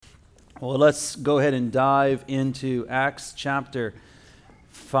Well, let's go ahead and dive into Acts chapter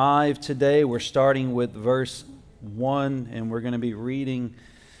 5 today. We're starting with verse 1, and we're going to be reading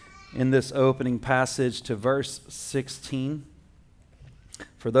in this opening passage to verse 16.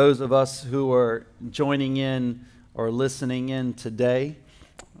 For those of us who are joining in or listening in today,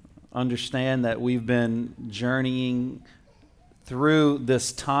 understand that we've been journeying through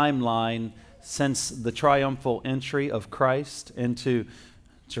this timeline since the triumphal entry of Christ into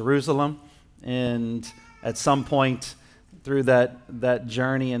Jerusalem, and at some point through that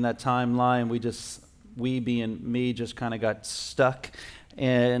journey and that timeline, we being me just kind of got stuck,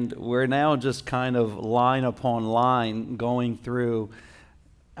 and we're now just kind of line upon line going through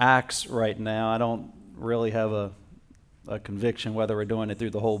Acts right now. I don't really have a conviction whether we're doing it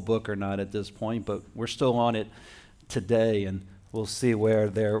through the whole book or not at this point, but we're still on it today, and we'll see where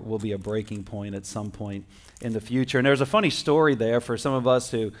there will be a breaking point at some point in the future. And there's a funny story there for some of us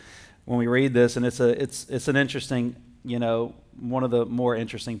who, when we read this, and it's an interesting, one of the more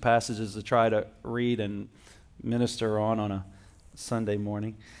interesting passages to try to read and minister on a Sunday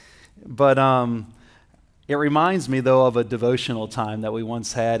morning. But it reminds me, though, of a devotional time that we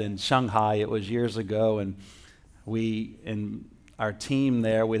once had in Shanghai. It was years ago, and in our team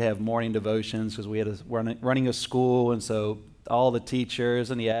there, we'd have morning devotions because we had running a school, and so all the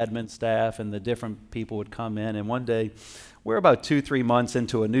teachers and the admin staff and the different people would come in. And one day, we're about 2-3 months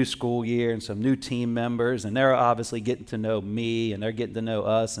into a new school year and some new team members, and they're obviously getting to know me and they're getting to know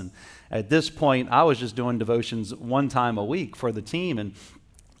us. And at this point, I was just doing devotions one time a week for the team. And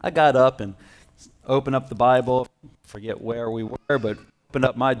I got up and opened up the Bible, forget where we were, but opened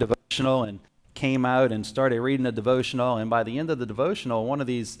up my devotional and came out and started reading the devotional. And by the end of the devotional, one of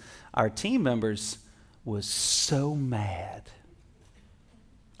our team members was so mad.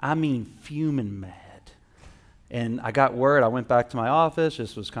 I mean, fuming mad. And I got word, I went back to my office,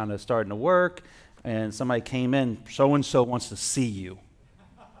 just was kind of starting to work, and somebody came in, so-and-so wants to see you.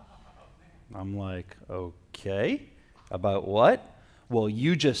 I'm like, okay, about what? Well,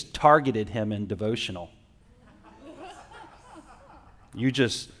 you just targeted him in devotional. He'd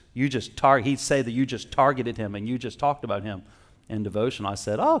say that you just targeted him and you just talked about him in devotional. I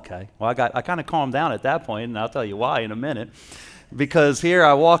said, oh, okay. Well, I kind of calmed down at that point, and I'll tell you why in a minute. Because here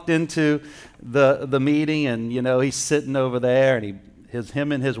I walked into the meeting, and he's sitting over there, and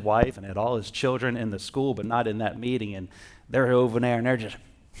him and his wife, and had all his children in the school, but not in that meeting. And they're over there, and they're just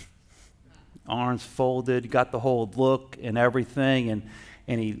arms folded, got the whole look and everything.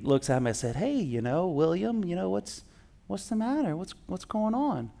 And he looks at me and said, "Hey, William, what's the matter? What's going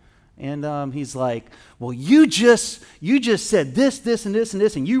on?" And he's like, well, you just said this, and this, and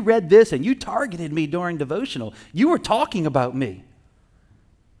this, and you read this, and you targeted me during devotional. You were talking about me.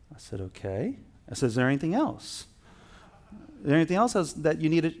 I said, okay. I said, is there anything else? Is there anything else that you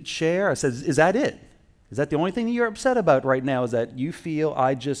need to share? I said, is that it? Is that the only thing that you're upset about right now, is that you feel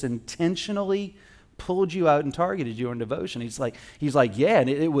I just intentionally pulled you out and targeted you in devotion? He's like, yeah, and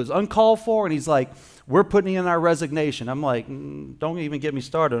it was uncalled for, and he's like, we're putting in our resignation. I'm like, don't even get me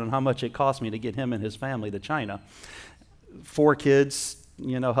started on how much it cost me to get him and his family to China. 4 kids,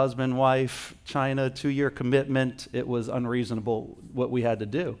 husband, wife, China, 2-year commitment. It was unreasonable what we had to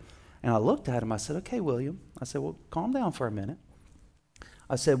do. And I looked at him, I said, okay, William. I said, well, calm down for a minute.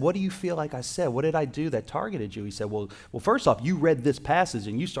 I said, what do you feel like I said? What did I do that targeted you? He said, well, first off, you read this passage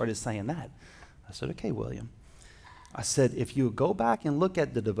and you started saying that. I said, okay, William. I said, if you go back and look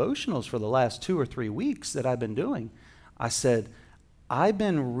at the devotionals for the last 2 or 3 weeks that I've been doing, I said, I've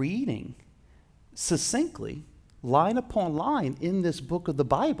been reading succinctly, line upon line, in this book of the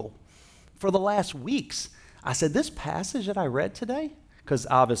Bible for the last weeks. I said, this passage that I read today, because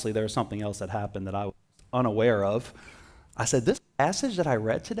obviously there was something else that happened that I was unaware of. I said, this passage that I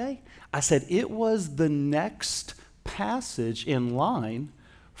read today, I said, it was the next passage in line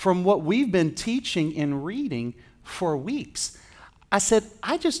from what we've been teaching and reading for weeks. I said,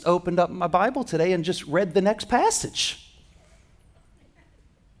 I just opened up my Bible today and just read the next passage.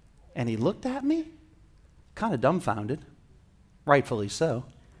 And he looked at me, kind of dumbfounded, rightfully so.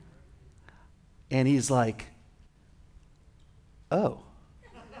 And he's like, oh.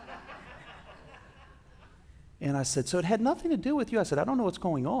 And I said, so it had nothing to do with you. I said, I don't know what's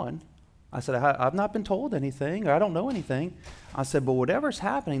going on. I said, I've not been told anything, or I don't know anything. I said, but whatever's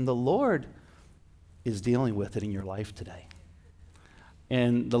happening, the Lord is dealing with it in your life today.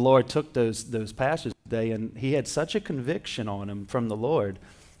 And the Lord took those passages today, and he had such a conviction on him from the Lord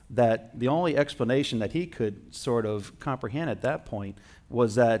that the only explanation that he could sort of comprehend at that point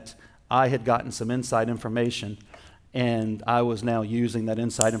was that I had gotten some inside information, and I was now using that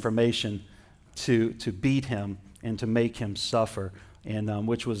inside information to beat him and to make him suffer and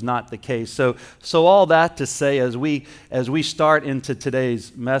which was not the case. So all that to say, as we start into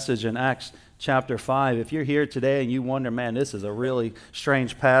today's message in Acts chapter 5, if you're here today and you wonder, man, this is a really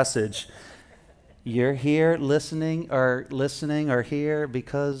strange passage, you're here listening or here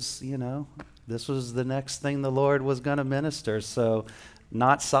because, this was the next thing the Lord was going to minister. So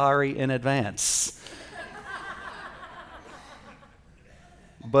not sorry in advance.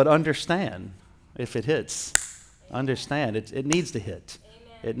 But understand, if it hits, understand, it needs to hit.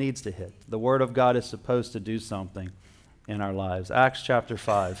 Amen. It needs to hit. The Word of God is supposed to do something in our lives. Acts chapter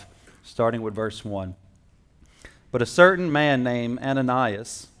 5, starting with verse 1. But a certain man named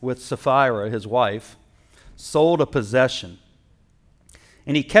Ananias, with Sapphira, his wife, sold a possession,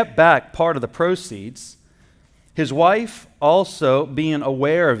 and he kept back part of the proceeds. His wife also, being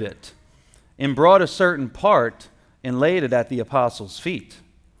aware of it, and brought a certain part and laid it at the apostles' feet.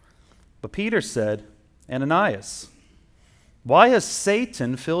 But Peter said, Ananias, why has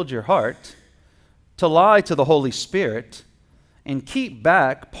Satan filled your heart to lie to the Holy Spirit and keep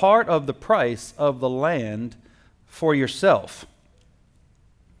back part of the price of the land for yourself?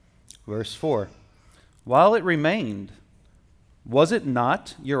 Verse 4, while it remained, was it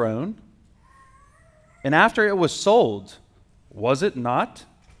not your own? And after it was sold, was it not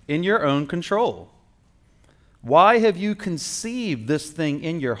in your own control? Why have you conceived this thing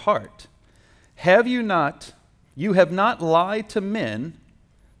in your heart? You have not lied to men,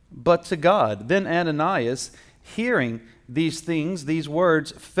 but to God. Then Ananias, hearing these things, these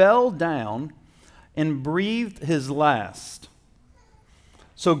words, fell down and breathed his last.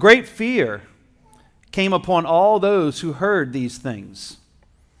 So great fear came upon all those who heard these things.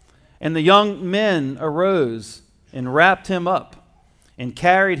 And the young men arose and wrapped him up and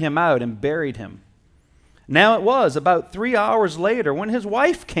carried him out and buried him. Now it was about 3 hours later when his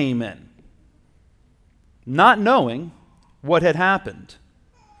wife came in, not knowing what had happened.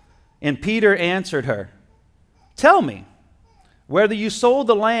 And Peter answered her, tell me, whether you sold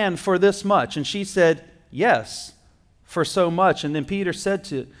the land for this much? And she said, yes, for so much. And then Peter said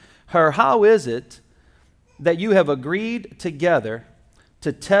to her, how is it that you have agreed together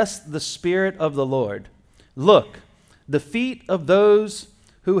to test the Spirit of the Lord? Look, the feet of those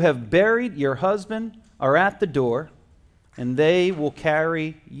who have buried your husband are at the door, and they will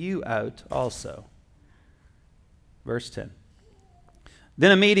carry you out also. Verse 10.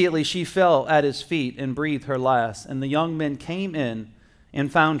 Then immediately she fell at his feet and breathed her last, and the young men came in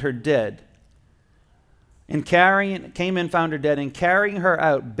and found her dead. And carrying her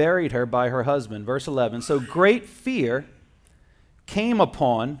out, buried her by her husband. Verse 11. So great fear came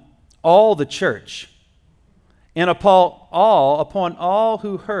upon all the church, and upon all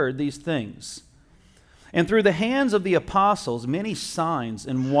who heard these things. And through the hands of the apostles, many signs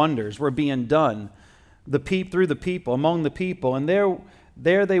and wonders were being done through the people, among the people. And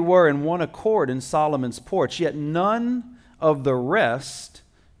there they were in one accord in Solomon's porch. Yet none of the rest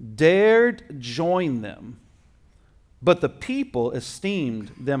dared join them, but the people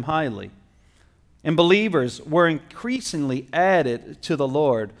esteemed them highly. And believers were increasingly added to the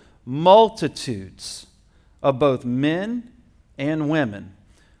Lord, multitudes of both men and women,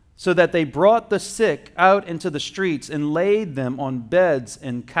 so that they brought the sick out into the streets and laid them on beds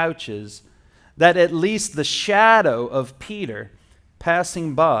and couches, that at least the shadow of Peter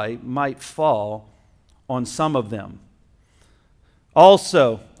passing by might fall on some of them.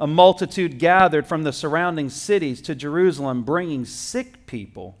 Also, a multitude gathered from the surrounding cities to Jerusalem, bringing sick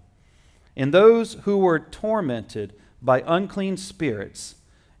people and those who were tormented by unclean spirits,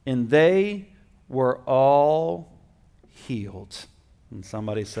 and they were all healed. And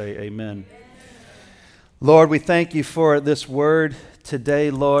somebody say amen. Lord, we thank you for this word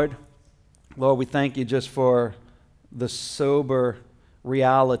today, Lord. Lord, we thank you just for the sober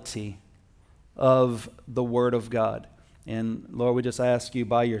reality of the Word of God. And Lord, we just ask you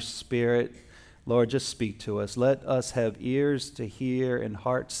by your Spirit, Lord, just speak to us. Let us have ears to hear and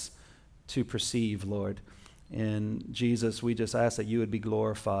hearts to perceive, Lord. And Jesus, we just ask that you would be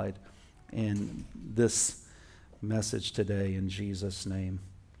glorified in this message today in Jesus' name.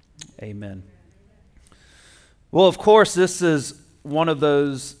 Amen. Well, of course, this is one of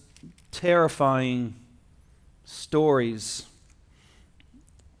those terrifying stories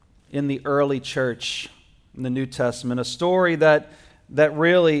in the early church in the New Testament, a story that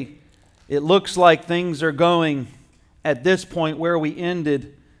really, it looks like things are going at this point where we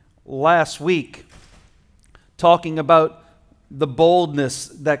ended last week, talking about the boldness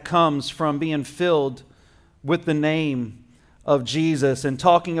that comes from being filled with the name of Jesus, and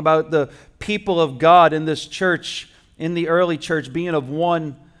talking about the people of God in this church, in the early church, being of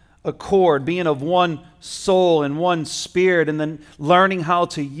one accord, being of one soul and one spirit, and then learning how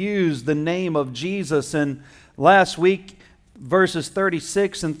to use the name of Jesus. And last week, verses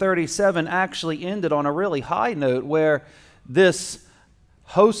 36 and 37 actually ended on a really high note where this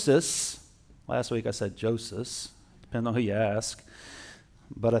Hosus, last week I said Josus, depending on who you ask,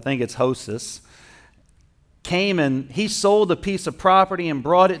 but I think it's Hosus, came and he sold a piece of property and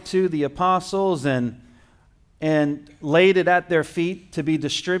brought it to the apostles and laid it at their feet to be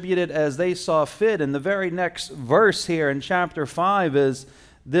distributed as they saw fit. And the very next verse here in chapter 5 is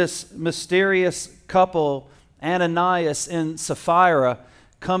this mysterious couple, Ananias and Sapphira,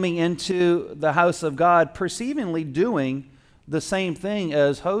 coming into the house of God, perceivingly doing the same thing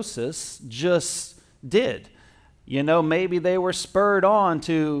as Hosus just did. You know, maybe they were spurred on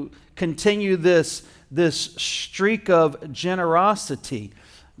to continue this streak of generosity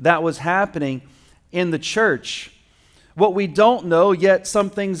that was happening in the church. What we don't know, yet some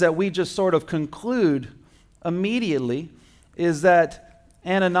things that we just sort of conclude immediately, is that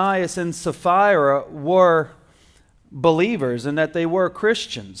Ananias and Sapphira were believers and that they were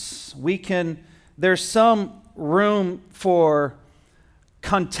Christians. There's some room for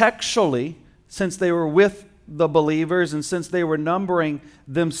contextually, since they were with the believers and since they were numbering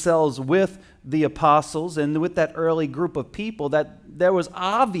themselves with the apostles and with that early group of people, that there was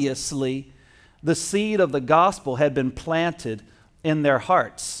obviously the seed of the gospel had been planted in their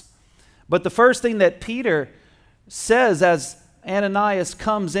hearts. But the first thing that Peter says as Ananias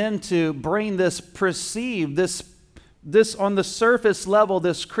comes in to bring this on the surface level,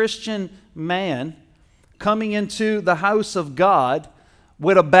 this Christian man coming into the house of God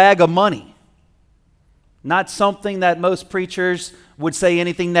with a bag of money. Not something that most preachers would say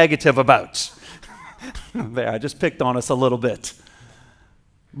anything negative about. There, I just picked on us a little bit.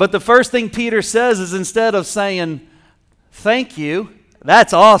 But the first thing Peter says is, instead of saying, "Thank you,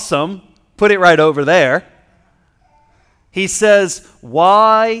 that's awesome," put it right over there, he says,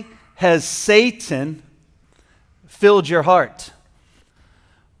 "Why has Satan filled your heart?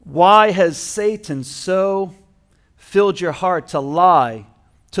 Why has Satan so filled your heart to lie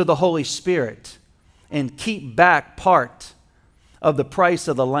to the Holy Spirit and keep back part of the price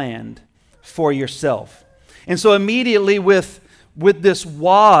of the land for yourself?" And so immediately with this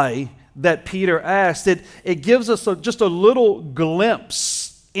why that Peter asked, it gives us just a little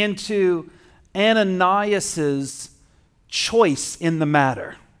glimpse into Ananias's choice in the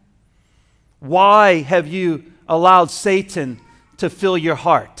matter. Why have you allowed Satan to fill your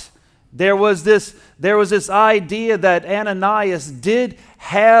heart? There was this idea that Ananias did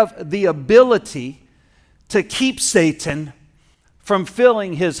have the ability to keep Satan from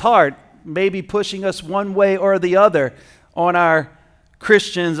filling his heart, maybe pushing us one way or the other on our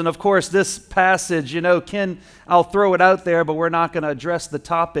Christians. And of course, this passage, I'll throw it out there, but we're not going to address the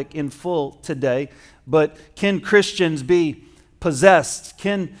topic in full today. But can Christians be possessed?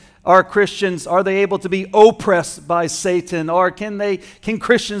 Are they able to be oppressed by Satan? Or can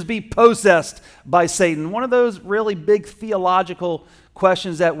Christians be possessed by Satan? One of those really big theological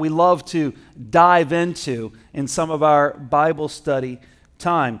questions that we love to dive into in some of our Bible study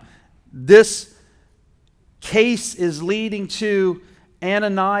time. This case is leading to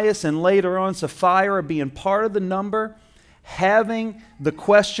Ananias and later on Sapphira being part of the number, having the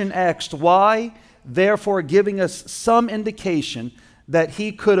question asked why, therefore giving us some indication that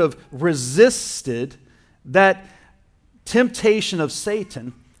he could have resisted that temptation of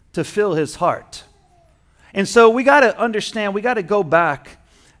Satan to fill his heart. And so we got to understand, we got to go back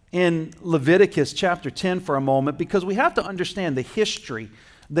in Leviticus chapter 10 for a moment, because we have to understand the history,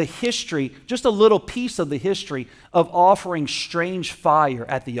 just a little piece of the history of offering strange fire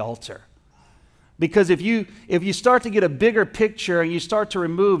at the altar. Because if you start to get a bigger picture and you start to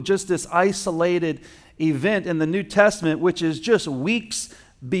remove just this isolated event in the New Testament, which is just weeks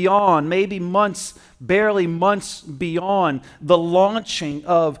beyond, maybe months, barely months beyond the launching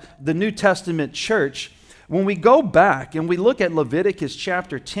of the New Testament church, when we go back and we look at Leviticus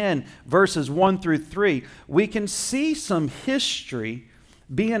chapter 10, verses 1 through 3, we can see some history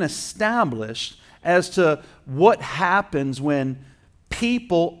being established as to what happens when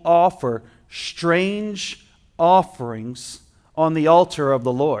people offer strange offerings on the altar of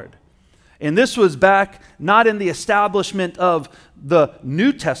the Lord. And this was back not in the establishment of the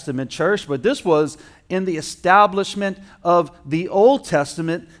New Testament church, but this was in the establishment of the Old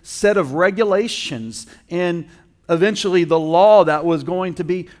Testament set of regulations and eventually the law that was going to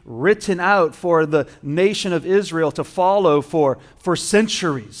be written out for the nation of Israel to follow for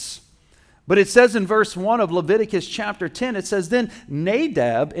centuries. But it says in verse 1 of Leviticus chapter 10, it says, "Then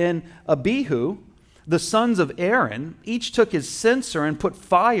Nadab and Abihu the sons of Aaron each took his censer and put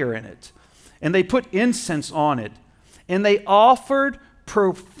fire in it, and they put incense on it, and they offered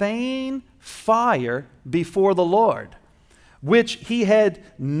profane fire before the Lord, which he had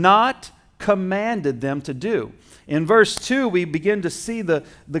not commanded them to do. In verse 2, we begin to see the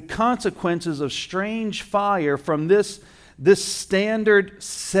consequences of strange fire from this standard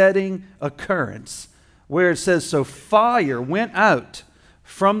setting occurrence, where it says, so fire went out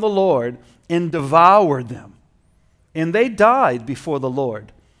from the Lord and devoured them, and they died before the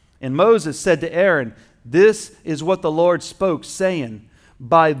Lord. And Moses said to Aaron, this is what the Lord spoke, saying,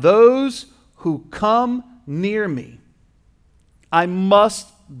 by those who come near me, I must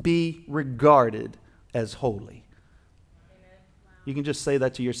be regarded as holy. You can just say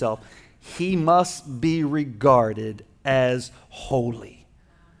that to yourself. He must be regarded as holy.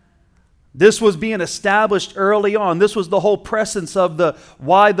 This was being established early on. This was the whole presence of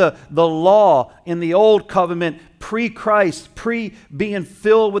why the law in the old covenant, pre-Christ, being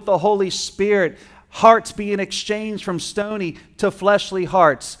filled with the Holy Spirit, hearts being exchanged from stony to fleshly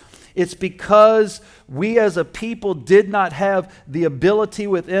hearts. It's because we as a people did not have the ability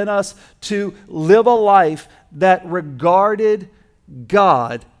within us to live a life that regarded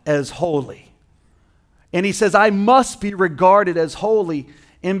God as holy. And he says, I must be regarded as holy,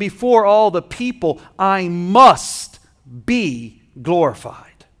 and before all the people, I must be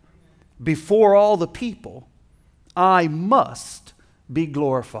glorified. Before all the people, I must be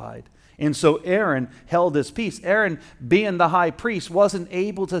glorified. And so Aaron held his peace. Aaron, being the high priest, wasn't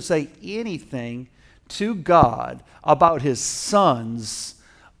able to say anything to God about his son's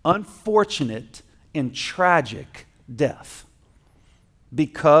unfortunate and tragic death,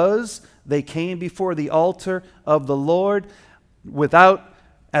 because they came before the altar of the Lord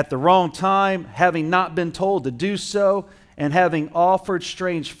at the wrong time, having not been told to do so, and having offered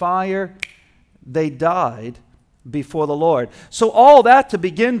strange fire, they died before the Lord. So all that to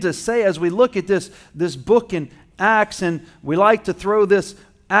begin to say, as we look at this book in Acts, and we like to throw this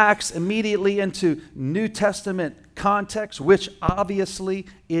Acts immediately into New Testament context, which obviously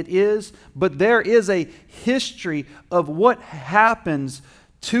it is, but there is a history of what happens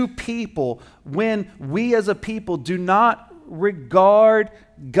to people when we as a people do not regard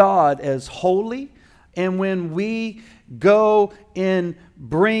God as holy, and when we go and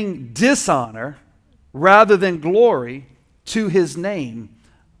bring dishonor rather than glory to his name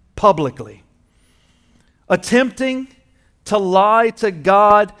publicly. Attempting to lie to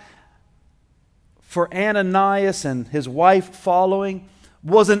God for Ananias and his wife following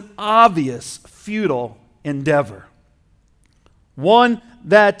was an obvious futile endeavor. One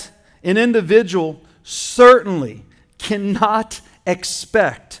that an individual certainly cannot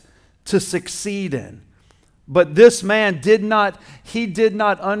expect to succeed in. But this man did not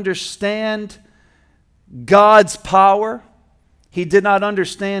understand God's power. He did not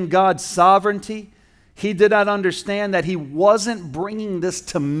understand God's sovereignty. He did not understand that he wasn't bringing this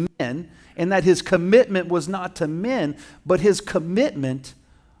to men, and that his commitment was not to men, but his commitment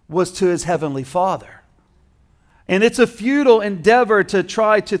was to his heavenly Father. And it's a futile endeavor to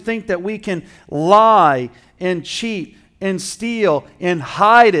try to think that we can lie and cheat and steal and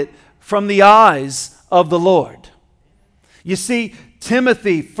hide it from the eyes of the Lord. You see,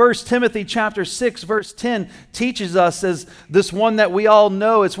 Timothy, 1 Timothy chapter 6, verse 10 teaches us, as this one that we all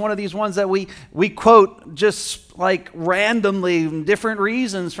know. It's one of these ones that we quote just like randomly, different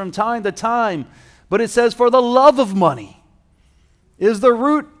reasons from time to time. But it says, for the love of money is the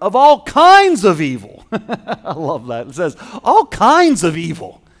root of all kinds of evil. I love that. It says all kinds of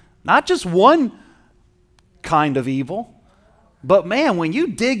evil, not just one kind of evil. But man, when you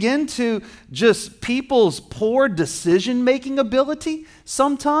dig into just people's poor decision-making ability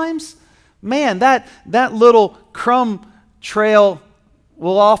sometimes, man, that little crumb trail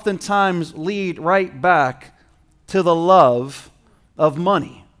will oftentimes lead right back to the love of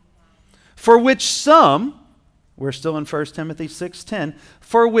money. For which some, we're still in 1 Timothy 6:10,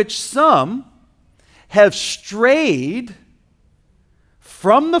 for which some have strayed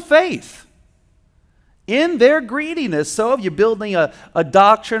from the faith in their greediness. So you're building a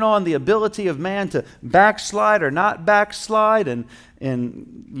doctrine on the ability of man to backslide or not backslide, and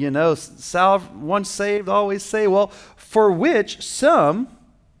you know, once saved, always saved. Well, for which some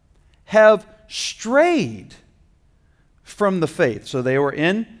have strayed from the faith. So they were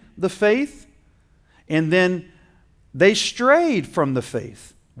in the faith, and then they strayed from the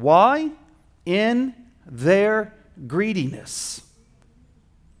faith. Why? In their greediness.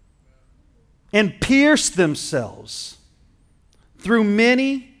 And pierced themselves through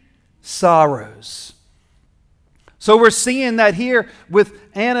many sorrows. So we're seeing that here with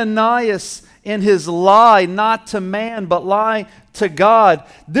Ananias in his lie, not to man, but lie to God.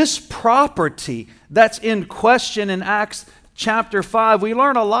 This property that's in question in Acts chapter 5, we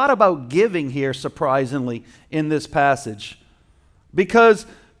learn a lot about giving here, surprisingly, in this passage. Because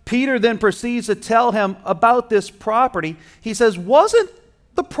Peter then proceeds to tell him about this property. He says, wasn't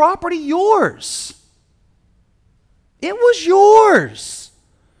the property yours? It was yours.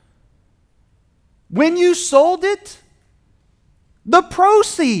 When you sold it, the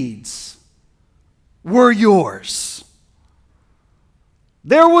proceeds were yours.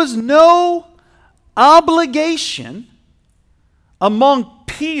 There was no obligation among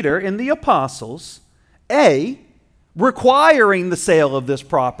Peter and the apostles, requiring the sale of this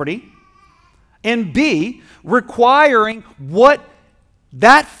property, and B, requiring what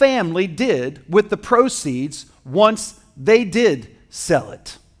that family did with the proceeds once they did sell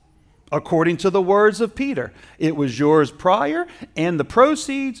it. According to the words of Peter, it was yours prior, and the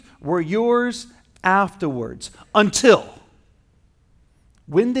proceeds were yours afterwards. Until,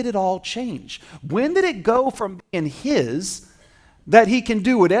 when did it all change? When did it go from being his, that he can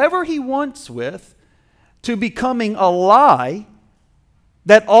do whatever he wants with, to becoming a lie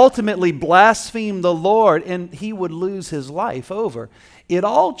that ultimately blasphemed the Lord and he would lose his life over? It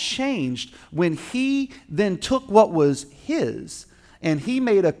all changed when he then took what was his and he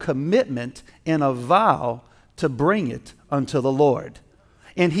made a commitment and a vow to bring it unto the Lord.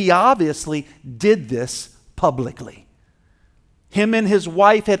 And he obviously did this publicly. Him and his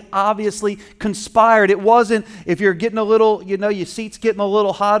wife had obviously conspired. It wasn't, if you're getting a little, your seat's getting a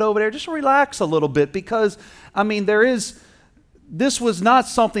little hot over there, just relax a little bit, because, this was not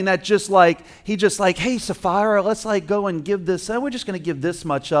something that hey, Sapphira, let's go and give this, we're just going to give this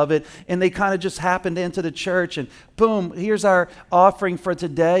much of it. And they kind of just happened into the church and boom, here's our offering for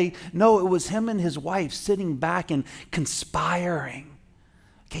today. No, it was him and his wife sitting back and conspiring.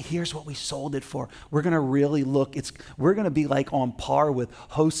 Okay, here's what we sold it for. We're going to really we're going to be on par with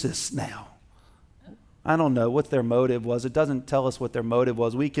Hostess now. I don't know what their motive was. It doesn't tell us what their motive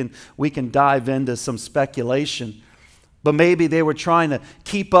was. We can dive into some speculation. But maybe they were trying to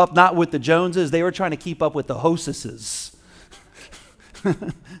keep up, not with the Joneses, they were trying to keep up with the Hostesses.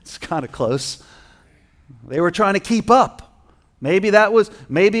 It's kind of close. They were trying to keep up. Maybe it was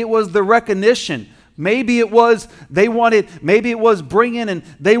the recognition. Maybe it was bringing, and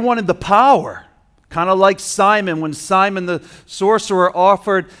they wanted the power. Kind of like Simon, when Simon the sorcerer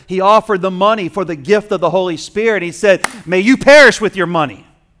offered the money for the gift of the Holy Spirit. He said, may you perish with your money.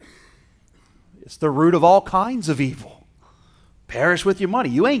 It's the root of all kinds of evil. Perish with your money.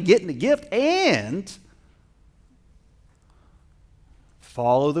 You ain't getting the gift, and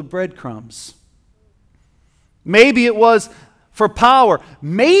follow the breadcrumbs. Maybe it was for power.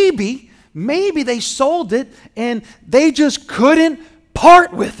 Maybe they sold it and they just couldn't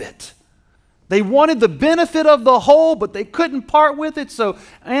part with it. They wanted the benefit of the whole, but they couldn't part with it. So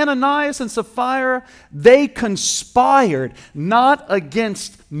Ananias and Sapphira, they conspired not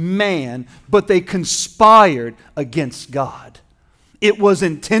against man, but they conspired against God. It was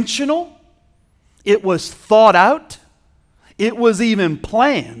intentional. It was thought out. It was even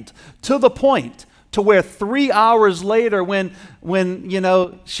planned to the point to where 3 hours later when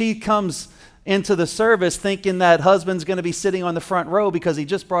she comes into the service thinking that husband's going to be sitting on the front row because he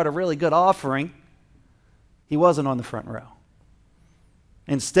just brought a really good offering, he wasn't on the front row.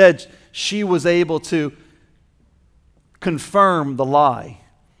 Instead, she was able to confirm the lie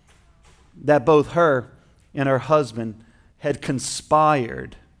that both her and her husband had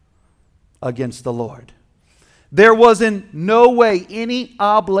conspired against the Lord. There was in no way any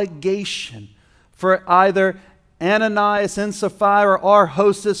obligation for either Ananias and Sapphira, or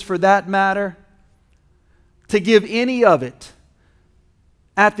Hostess for that matter, to give any of it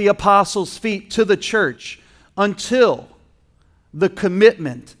at the apostles' feet to the church until the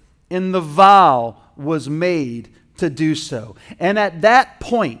commitment and the vow was made to do so. And at that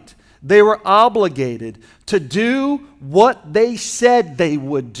point, they were obligated to do what they said they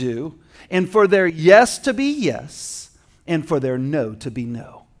would do, and for their yes to be yes, and for their no to be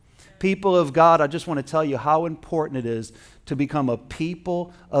no. People of God, I just want to tell you how important it is to become a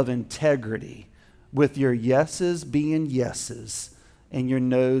people of integrity, with your yeses being yeses and your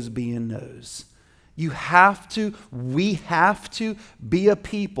noes being noes. We have to be a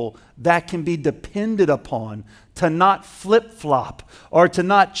people that can be depended upon to not flip-flop or to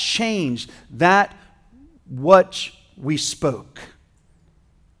not change that what we spoke.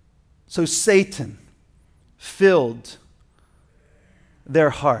 So Satan filled their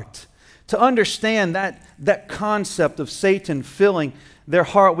heart. To understand that concept of Satan filling their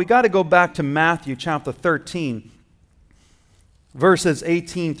heart, we got to go back to Matthew chapter 13. verses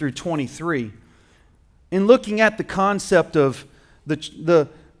 18 through 23, in looking at the concept of the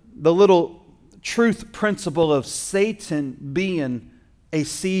little truth principle of Satan being a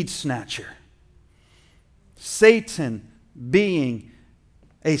seed snatcher. Satan being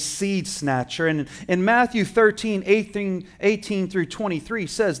a seed snatcher. And in Matthew 13, 18 through 23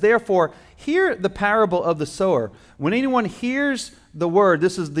 says, "Therefore, hear the parable of the sower. When anyone hears the word,"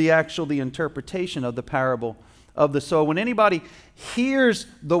 this is the interpretation of the parable of the sower. "When anybody hears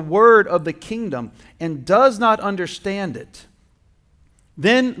the word of the kingdom and does not understand it,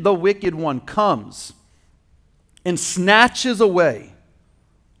 then the wicked one comes and snatches away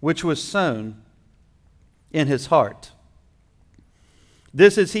which was sown in his heart.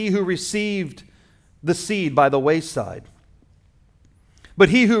 This is he who received the seed by the wayside. But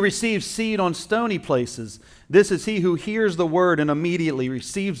he who receives seed on stony places, this is he who hears the word and immediately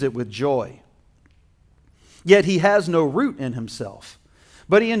receives it with joy. Yet he has no root in himself,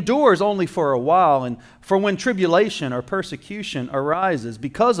 but he endures only for a while, and for when tribulation or persecution arises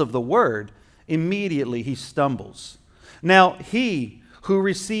because of the word, immediately he stumbles. Now he who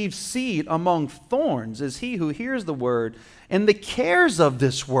receives seed among thorns is he who hears the word, and the cares of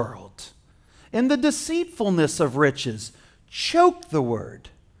this world and the deceitfulness of riches choke the word,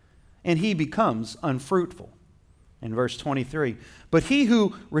 and he becomes unfruitful." In verse 23, "But he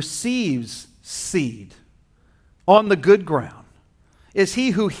who receives seed on the good ground is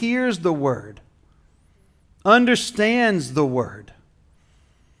he who hears the word, understands the word,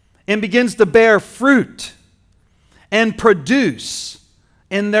 and begins to bear fruit and produce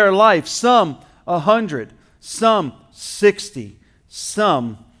in their life, some 100, some 60,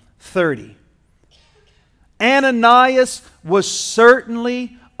 some 30. Ananias was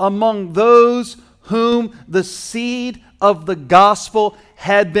certainly among those whom the seed of the gospel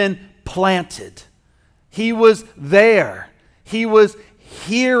had been planted. He was there. He was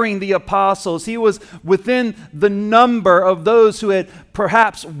hearing the apostles. He was within the number of those who had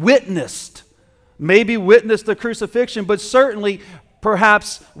perhaps maybe witnessed the crucifixion, but certainly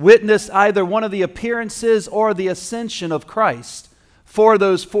perhaps witnessed either one of the appearances or the ascension of Christ for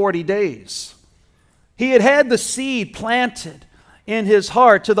those 40 days. He had had the seed planted in his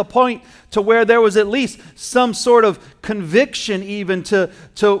heart to the point to where there was at least some sort of conviction even to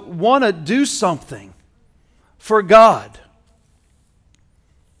want to do something for God.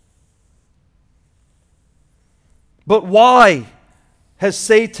 But why has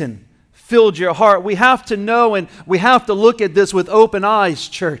Satan filled your heart? We have to know, and we have to look at this with open eyes,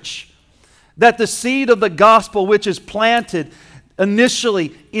 church, that the seed of the gospel which is planted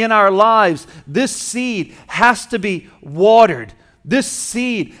initially in our lives, this seed has to be watered. This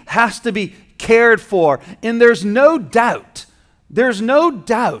seed has to be cared for. And there's no doubt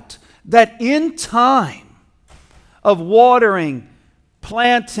that in time of watering,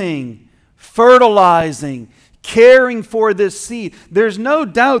 planting, fertilizing, caring for this seed, there's no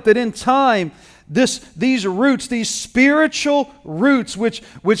doubt that in time these roots, these spiritual roots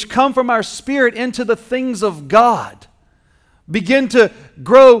which come from our spirit into the things of God, begin to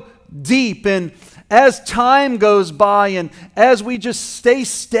grow deep. And as time goes by and as we just stay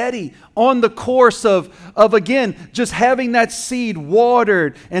steady on the course of again, just having that seed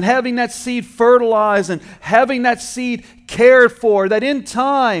watered and having that seed fertilized and having that seed cared for, that in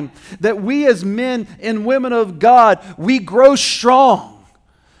time that we as men and women of God, we grow strong.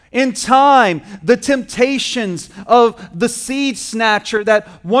 In time, the temptations of the seed snatcher that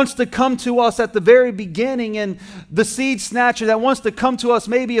wants to come to us at the very beginning and the seed snatcher that wants to come to us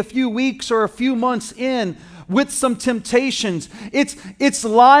maybe a few weeks or a few months in with some temptations, it's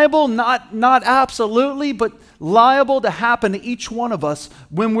liable, not absolutely, but liable to happen to each one of us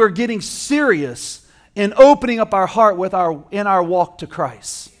when we're getting serious in opening up our heart in our walk to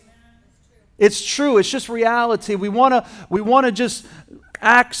Christ. It's true. It's just reality. We want to just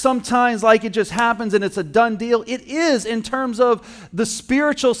act sometimes like it just happens and it's a done deal. It is in terms of the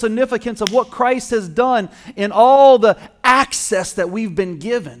spiritual significance of what Christ has done and all the access that we've been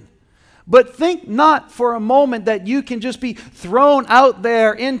given. But think not for a moment that you can just be thrown out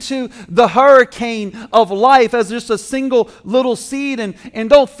there into the hurricane of life as just a single little seed, and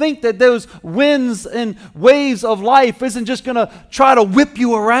don't think that those winds and waves of life isn't just going to try to whip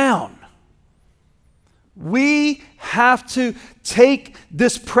you around. We have to take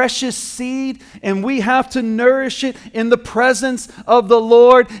this precious seed and we have to nourish it in the presence of the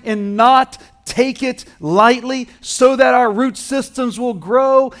Lord and not take it lightly so that our root systems will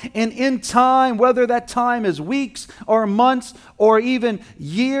grow, and in time, whether that time is weeks or months or even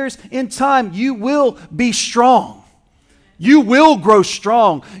years, in time you will be strong. You will grow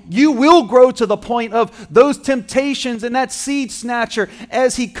strong. You will grow to the point of those temptations and that seed snatcher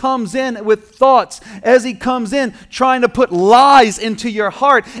as he comes in with thoughts, as he comes in trying to put lies into your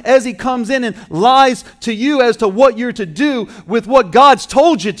heart, as he comes in and lies to you as to what you're to do with what God's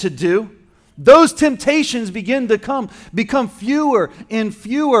told you to do. Those temptations begin to become fewer and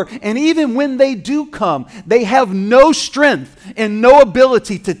fewer. And even when they do come, they have no strength and no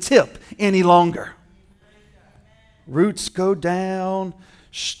ability to tip any longer. Roots go down,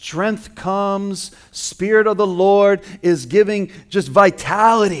 strength comes, Spirit of the Lord is giving just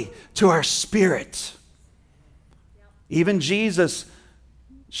vitality to our spirit. Even Jesus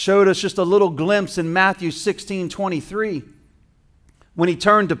showed us just a little glimpse in Matthew 16:23 when he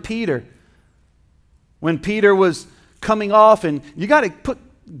turned to Peter. When Peter was coming off, and you got to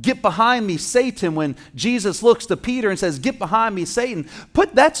get behind me, Satan, when Jesus looks to Peter and says, get behind me, Satan.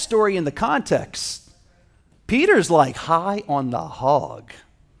 Put that story in the context. Peter's like high on the hog.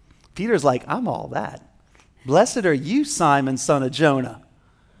 Peter's like, I'm all that. Blessed are you, Simon, son of Jonah.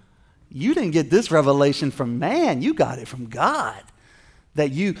 You didn't get this revelation from man. You got it from God. That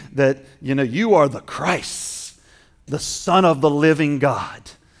you are the Christ, the Son of the living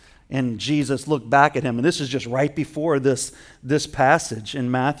God. And Jesus looked back at him, and this is just right before this passage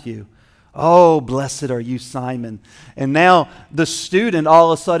in Matthew. Oh, blessed are you, Simon. And now the student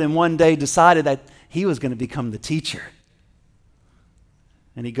all of a sudden one day decided that he was going to become the teacher.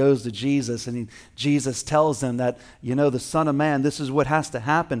 And he goes to Jesus, and Jesus tells him that, the Son of Man, this is what has to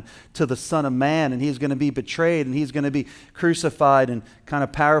happen to the Son of Man, and he's going to be betrayed, and he's going to be crucified, and kind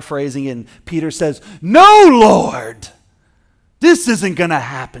of paraphrasing it. And Peter says, no, Lord, this isn't going to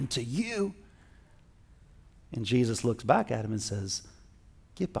happen to you. And Jesus looks back at him and says,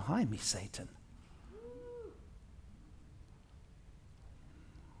 get behind me, Satan.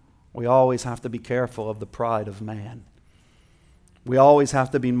 We always have to be careful of the pride of man. We always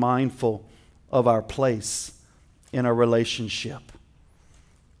have to be mindful of our place in a relationship.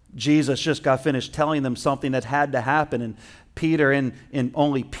 Jesus just got finished telling them something that had to happen, and Peter, in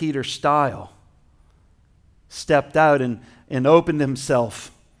only Peter style, stepped out and opened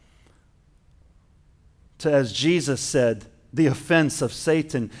himself to, as Jesus said, the offense of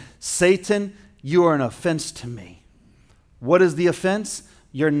Satan. Satan, you are an offense to me. What is the offense?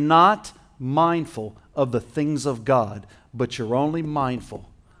 You're not mindful of the things of God, but you're only mindful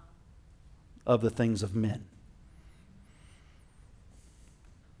of the things of men.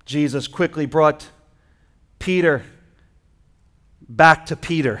 Jesus quickly brought Peter back to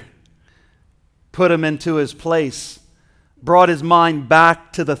Peter, put him into his place, brought his mind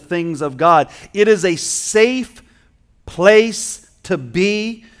back to the things of God. It is a safe place to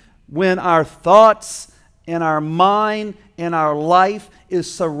be when our thoughts and our mind and our life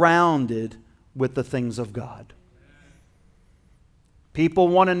is surrounded with the things of God. People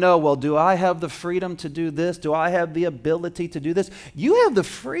want to know, well, do I have the freedom to do this? Do I have the ability to do this? You have the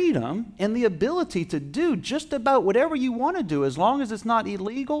freedom and the ability to do just about whatever you want to do, as long as it's not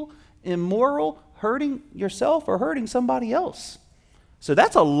illegal, immoral, hurting yourself or hurting somebody else. So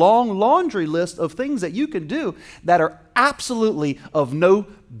that's a long laundry list of things that you can do that are absolutely of no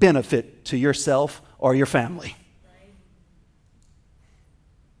benefit to yourself or your family.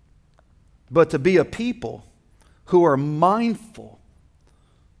 But to be a people who are mindful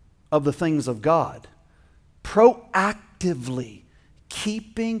of the things of God, proactively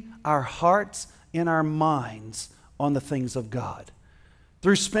keeping our hearts and our minds on the things of God,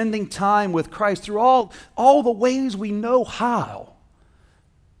 through spending time with Christ, through all the ways we know how,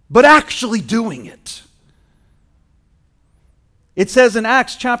 but actually doing it. It says in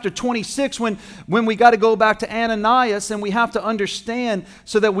Acts chapter 26, when we got to go back to Ananias, and we have to understand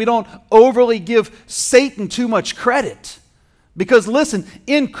so that we don't overly give Satan too much credit. Because listen,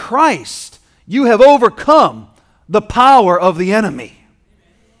 in Christ, you have overcome the power of the enemy.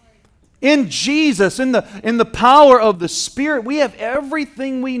 In Jesus, in the power of the Spirit, we have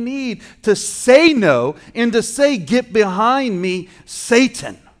everything we need to say no and to say, get behind me,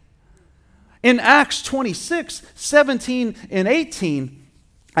 Satan. In Acts 26, 17 and 18,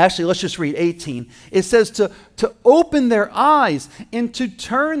 actually, let's just read 18. It says to open their eyes and to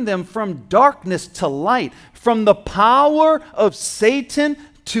turn them from darkness to light, from the power of Satan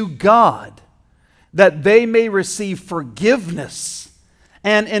to God, that they may receive forgiveness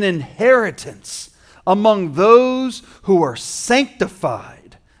and an inheritance among those who are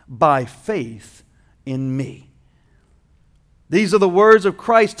sanctified by faith in me. These are the words of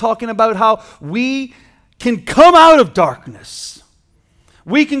Christ talking about how we can come out of darkness.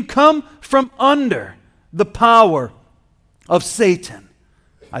 We can come from under the power of Satan.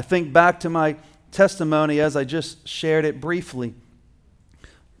 I think back to my testimony, as I just shared it briefly,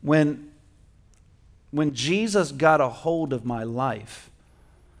 when Jesus got a hold of my life,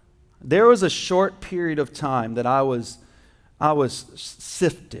 there was a short period of time that I was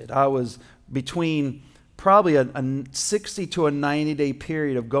sifted. I was between probably a 60 to a 90-day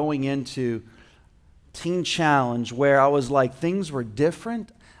period of going into Teen Challenge where I was like, things were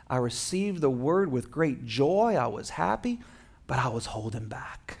different. I received the word with great joy. I was happy, but I was holding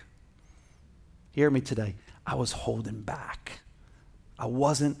back. Hear me today. I was holding back. I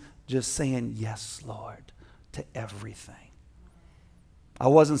wasn't just saying, yes, Lord, to everything. I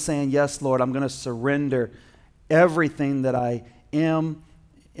wasn't saying, yes, Lord, I'm going to surrender everything that I am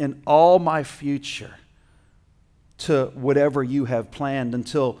in all my future to whatever you have planned,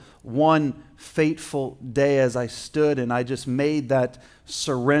 until one fateful day as I stood and I just made that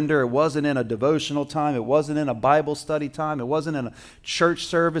surrender. It wasn't in a devotional time. It wasn't in a Bible study time. It wasn't in a church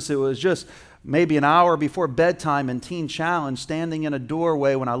service. It was just maybe an hour before bedtime in Teen Challenge, standing in a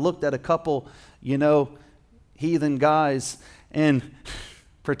doorway when I looked at a couple, heathen guys and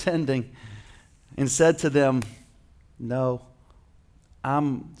pretending, and said to them, no,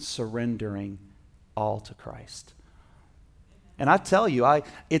 I'm surrendering all to Christ. And I tell you,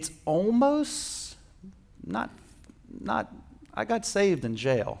 it's almost not I got saved in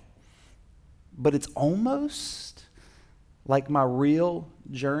jail, but it's almost like my real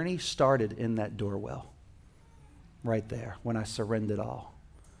journey started in that doorwell right there when I surrendered all.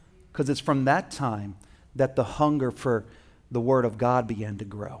 Because it's from that time that the hunger for the Word of God began to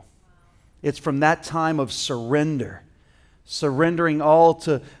grow. It's from that time of surrendering all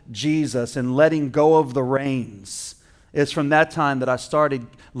to Jesus and letting go of the reins. It's from that time that I started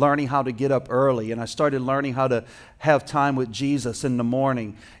learning how to get up early, and I started learning how to have time with Jesus in the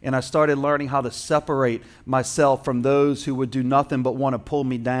morning, and I started learning how to separate myself from those who would do nothing but want to pull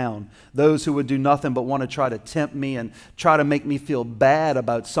me down, those who would do nothing but want to try to tempt me and try to make me feel bad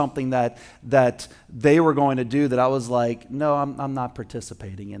about something that they were going to do, that I was like, no, I'm not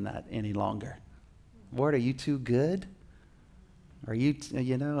participating in that any longer. Lord, are you too good? Are you,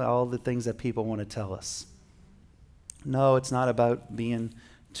 all the things that people want to tell us. No, it's not about being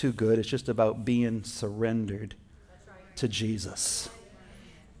too good. It's just about being surrendered to Jesus.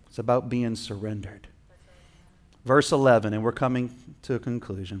 It's about being surrendered. Verse 11, and we're coming to a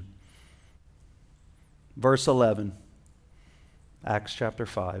conclusion. Verse 11, Acts chapter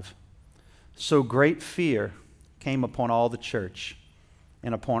 5. So great fear came upon all the church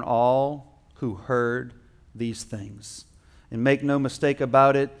and upon all who heard these things. And make no mistake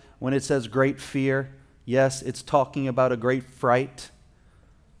about it, when it says great fear, yes, it's talking about a great fright,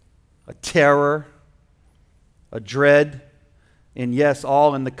 a terror, a dread, and yes,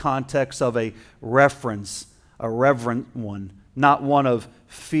 all in the context of a reverent one, not one of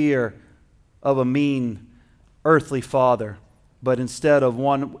fear of a mean earthly father, but instead of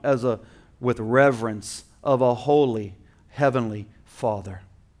one with reverence of a holy heavenly Father.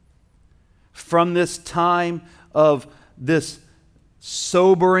 From this time of this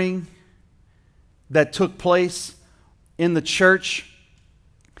sobering that took place in the church,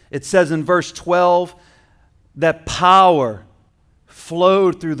 it says in verse 12 that power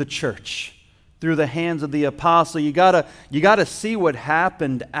flowed through the church, through the hands of the apostle. You gotta see what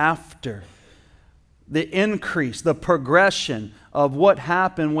happened after. The increase, the progression of what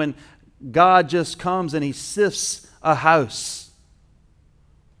happened when God just comes and He sifts a house.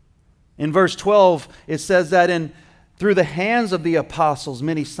 In verse 12, it says that through the hands of the apostles,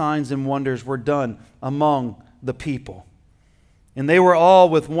 many signs and wonders were done among the people. And they were all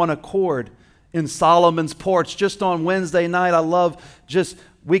with one accord in Solomon's porch. Just on Wednesday night, I love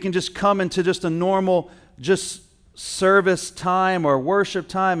we can just come into just a normal service time or worship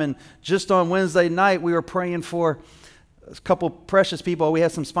time. And just on Wednesday night, we were praying for a couple precious people. We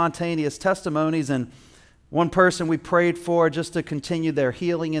had some spontaneous testimonies, and one person we prayed for just to continue their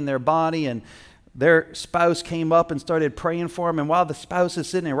healing in their body, and their spouse came up and started praying for him. And while the spouse is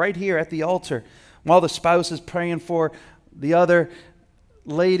sitting right here at the altar, while the spouse is praying for the other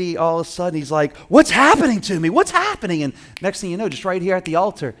lady, all of a sudden he's like, "What's happening to me? What's happening?" And next thing you know, just right here at the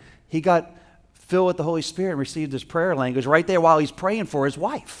altar, he got filled with the Holy Spirit and received his prayer language right there while he's praying for his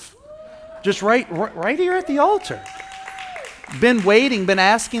wife. Just right here at the altar. Been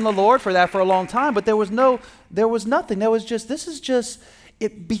asking the Lord for that for a long time, but there was nothing.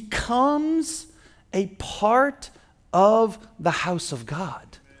 It becomes a part of the house of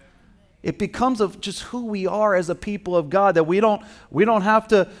God. It becomes of just who we are as a people of God, that we don't have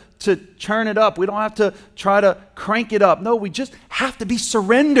to turn it up. We don't have to try to crank it up. No, we just have to be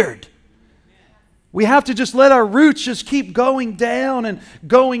surrendered. We have to just let our roots just keep going down and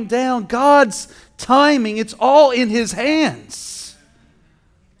going down. God's timing, it's all in His hands.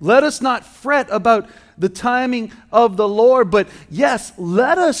 Let us not fret about the timing of the Lord, but yes,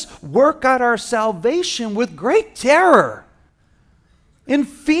 let us work out our salvation with great terror and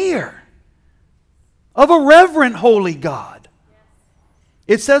fear of a reverent holy God.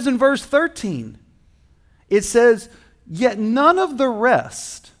 It says in verse 13, it says, "Yet none of the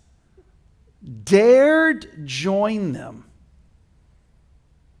rest dared join them,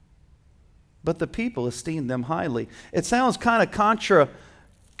 but the people esteemed them highly." It sounds kind of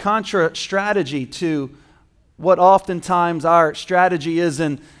contra strategy to what oftentimes our strategy is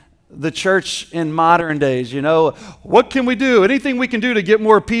in the church in modern days. You know, what can we do? Anything we can do to get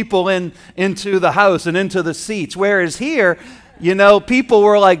more people into the house and into the seats. Whereas here, you know, people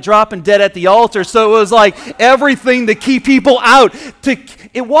were like dropping dead at the altar, so it was like everything to keep people out.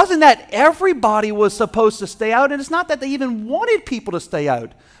 It wasn't that everybody was supposed to stay out, and it's not that they even wanted people to stay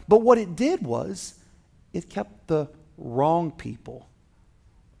out. But what it did was, it kept the wrong people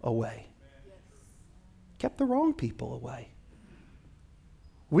away. Kept the wrong people away.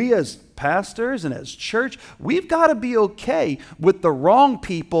 We as pastors and as church, we've got to be okay with the wrong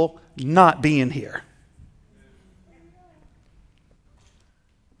people not being here.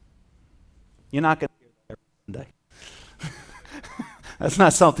 You're not going to hear that every Sunday. That's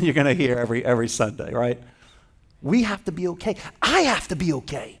not something you're going to hear every Sunday, right? We have to be okay. I have to be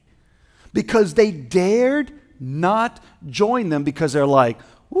okay. Because they dared not join them because they're like,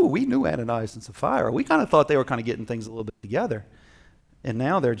 ooh, we knew Ananias and Sapphira. We kind of thought they were kind of getting things a little bit together. And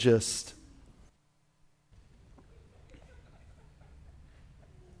now they're just...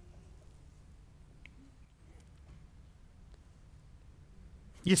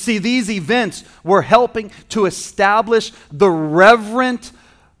 You see, these events were helping to establish the reverent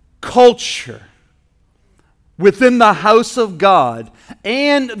culture within the house of God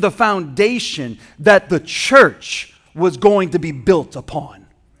and the foundation that the church was going to be built upon.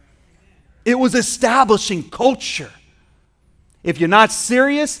 It was establishing culture. If you're not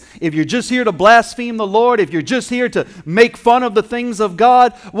serious, if you're just here to blaspheme the Lord, if you're just here to make fun of the things of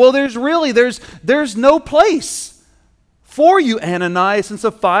God, well, there's no place for you, Ananias and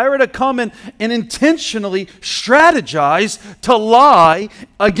Sapphira, to come and intentionally strategize to lie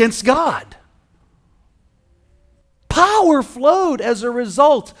against God. Power flowed as a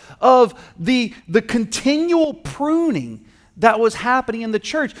result of the continual pruning that was happening in the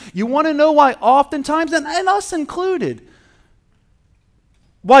church. You want to know why oftentimes, and us included,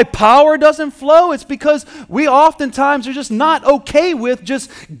 why power doesn't flow? It's because we oftentimes are just not okay with just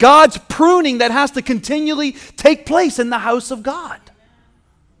God's pruning that has to continually take place in the house of God.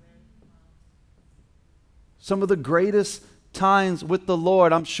 Some of the greatest times with the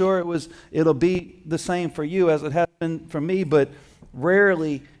Lord, I'm sure it'll be the same for you as it has been for me, but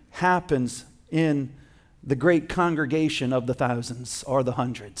rarely happens in the great congregation of the thousands or the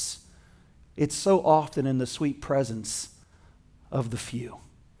hundreds. It's so often in the sweet presence of the few.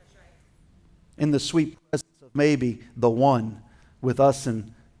 In the sweet presence of maybe the one with us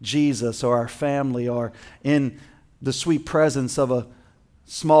and Jesus or our family, or in the sweet presence of a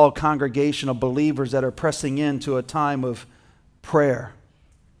small congregation of believers that are pressing into a time of prayer.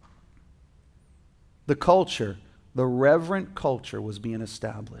 The culture, the reverent culture, was being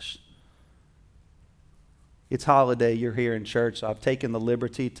established. It's holiday, you're here in church, so I've taken the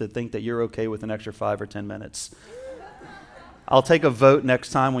liberty to think that you're okay with an extra 5 or 10 minutes. I'll take a vote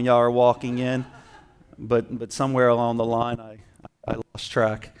next time when y'all are walking in, but somewhere along the line I lost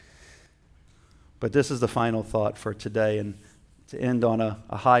track. But this is the final thought for today, and to end on a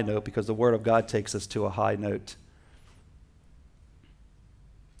high note, because the Word of God takes us to a high note.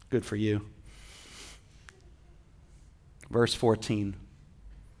 Good for you. Verse 14.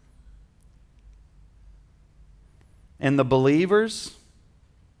 And the believers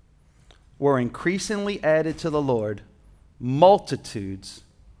were increasingly added to the Lord, multitudes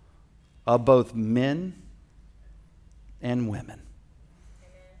of both men and women.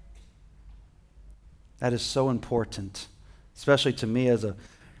 That is so important, especially to me as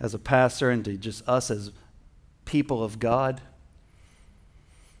a pastor and to just us as people of God.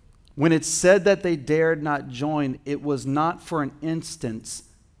 When it said that they dared not join, it was not for an instant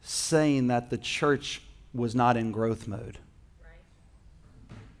saying that the church was not in growth mode.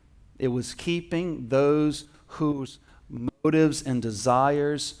 Right. It was keeping those whose motives and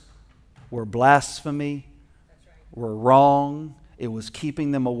desires were blasphemy, were wrong. It was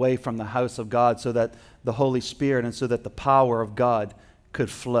keeping them away from the house of God so that the Holy Spirit and so that the power of God could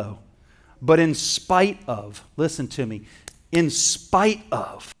flow. But in spite of, listen to me, in spite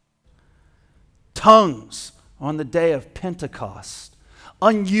of tongues on the day of Pentecost.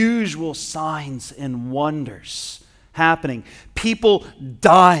 Unusual signs and wonders happening. People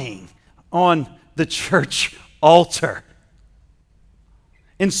dying on the church altar.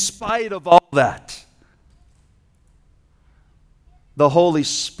 In spite of all that, the Holy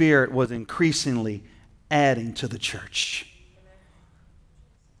Spirit was increasingly adding to the church.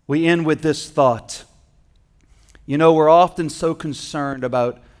 We end with this thought. You know, we're often so concerned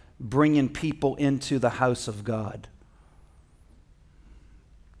about bringing people into the house of God.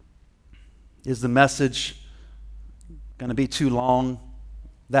 Is the message going to be too long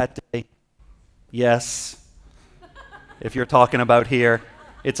that day? Yes. If you're talking about here,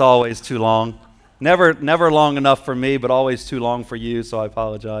 it's always too long. Never long enough for me, but always too long for you, so I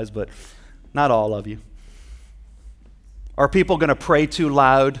apologize, but not all of you. Are people going to pray too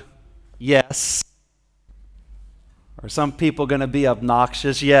loud? Yes. Are some people going to be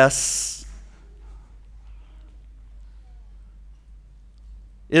obnoxious? Yes.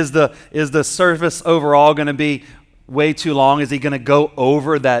 Is the service overall going to be way too long? Is he going to go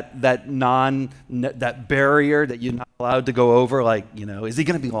over that barrier that you're not allowed to go over? Like, you know, is he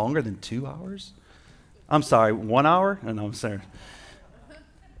going to be longer than 2 hours? I'm sorry, 1 hour? No, I'm sorry.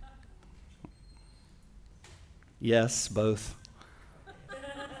 Yes, both.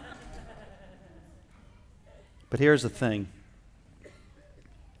 But here's the thing.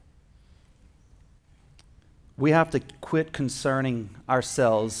 We have to quit concerning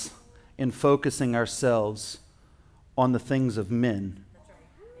ourselves and focusing ourselves on the things of men.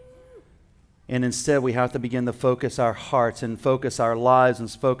 And instead, we have to begin to focus our hearts and focus our lives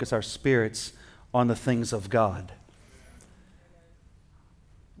and focus our spirits on the things of God.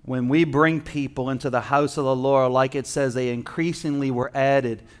 When we bring people into the house of the Lord, like it says, they increasingly were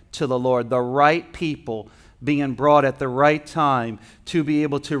added to the Lord. The right people being brought at the right time to be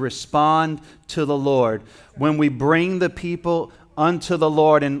able to respond to the Lord. When we bring the people unto the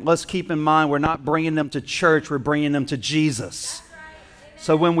Lord, and let's keep in mind, we're not bringing them to church, we're bringing them to Jesus.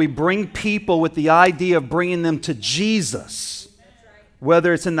 So when we bring people with the idea of bringing them to Jesus,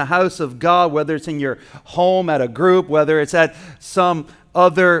 whether it's in the house of God, whether it's in your home at a group, whether it's at some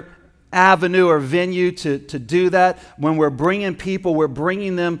other avenue or venue to do that, when we're bringing people, we're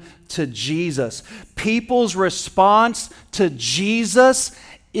bringing them to Jesus. People's response to Jesus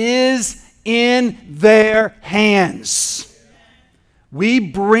is in their hands. We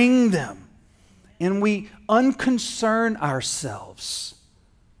bring them and we unconcern ourselves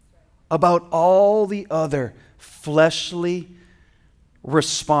about all the other fleshly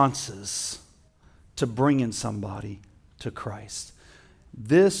responses to bringing somebody to Christ.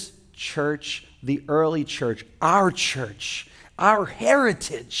 This church, the early church, our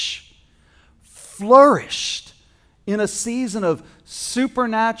heritage, flourished in a season of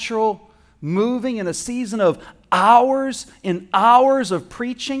supernatural moving, in a season of hours and hours of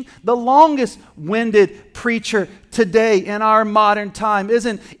preaching. The longest-winded preacher today in our modern time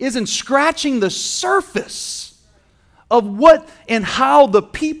isn't scratching the surface of what and how the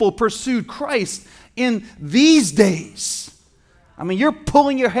people pursued Christ in these days. I mean, you're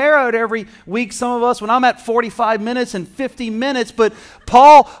pulling your hair out every week, some of us, when I'm at 45 minutes and 50 minutes, but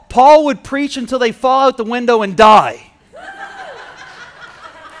Paul would preach until they fall out the window and die.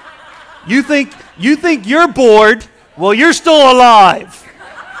 You think you're bored? Well, you're still alive.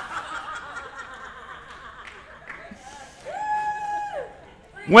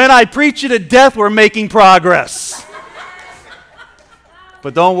 When I preach you to death, we're making progress.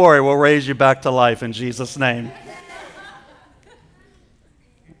 But don't worry, we'll raise you back to life in Jesus' name.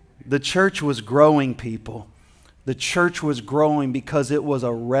 The church was growing, people. The church was growing because it was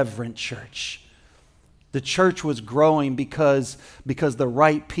a reverent church. The church was growing because the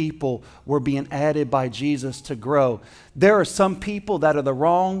right people were being added by Jesus to grow. There are some people that are the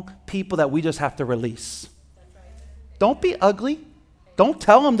wrong people that we just have to release. Don't be ugly. Don't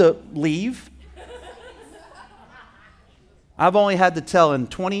tell them to leave. I've only had to tell in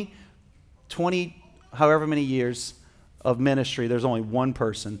 20 however many years of ministry, there's only one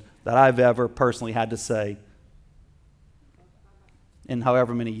person that I've ever personally had to say in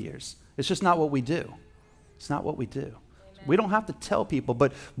however many years. It's just not what we do. It's not what we do. Amen. We don't have to tell people,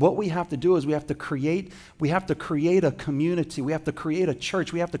 but what we have to do is we have to create a community. We have to create a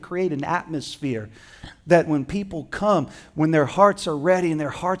church. We have to create an atmosphere that when people come, when their hearts are ready and their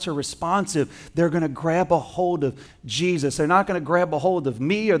hearts are responsive, they're going to grab a hold of Jesus. They're not going to grab a hold of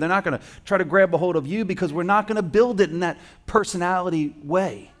me, or they're not going to try to grab a hold of you, because we're not going to build it in that personality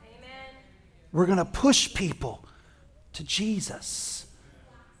way. Amen. We're going to push people to Jesus,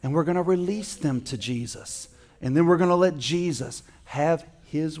 and we're going to release them to Jesus. And then we're going to let Jesus have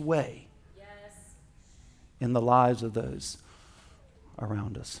his way. Yes. in the lives of those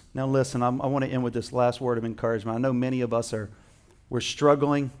around us. Now listen, I want to end with this last word of encouragement. I know many of us we're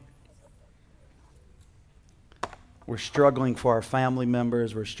struggling. We're struggling for our family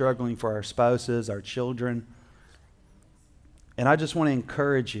members. We're struggling for our spouses, our children. And I just want to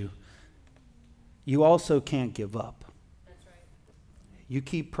encourage you. You also can't give up. That's right. You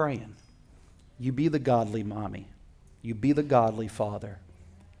keep praying. You be the godly mommy. You be the godly father,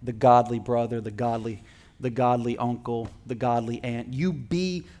 the godly brother, the godly uncle, the godly aunt. You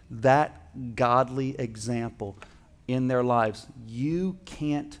be that godly example in their lives. You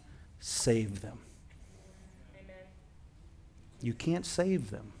can't save them. Amen. You can't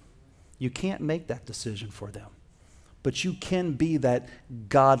save them. You can't make that decision for them. But you can be that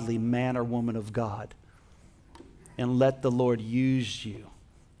godly man or woman of God and let the Lord use you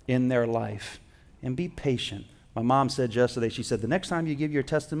in their life. And be patient. My mom said yesterday, she said, the next time you give your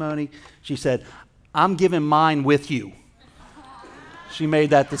testimony, she said, I'm giving mine with you. She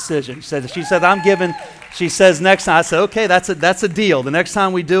made that decision. She said, I'm giving, she says next time. I said, okay, that's a deal. The next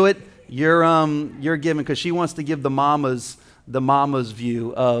time we do it, you're giving, because she wants to give the mama's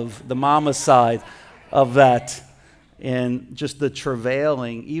view of the mama's side of that. And just the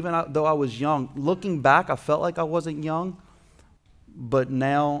travailing, even though I was young, looking back, I felt like I wasn't young. But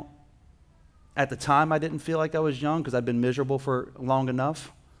now, at the time, I didn't feel like I was young because I'd been miserable for long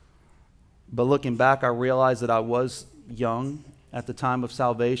enough. But looking back, I realized that I was young at the time of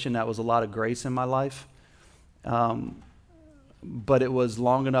salvation. That was a lot of grace in my life. But it was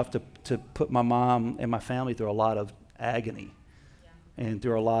long enough to put my mom and my family through a lot of agony and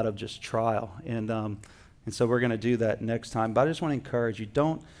through a lot of just trial. And so we're going to do that next time. But I just want to encourage you,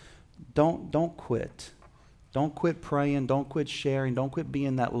 don't quit. Don't quit praying. Don't quit sharing. Don't quit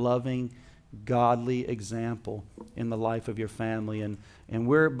being that loving, godly example in the life of your family. And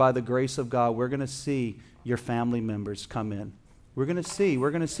we're, by the grace of God, we're going to see your family members come in. We're going to see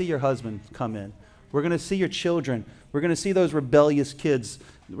your husband come in. We're going to see your children. We're going to see those rebellious kids.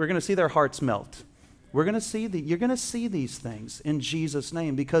 We're going to see their hearts melt. You're going to see these things in Jesus'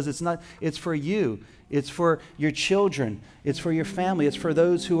 name, because it's for you. It's for your children. It's for your family. It's for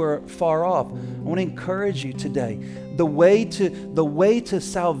those who are far off. I want to encourage you today. The way to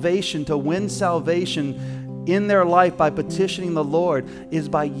salvation, to win salvation in their life by petitioning the Lord, is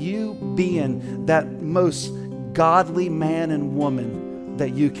by you being that most godly man and woman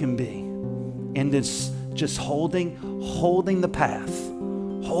that you can be. And it's just holding the path,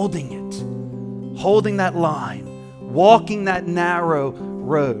 holding it. Holding that line, walking that narrow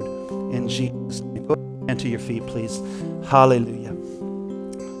road in Jesus' name. Go stand to your feet, please. Hallelujah.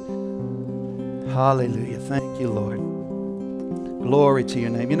 Hallelujah. Thank you, Lord. Glory to your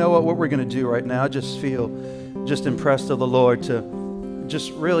name. You know what we're going to do right now? I just feel impressed of the Lord to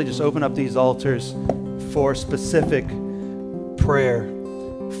just open up these altars for specific prayer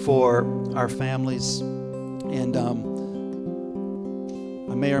for our families. And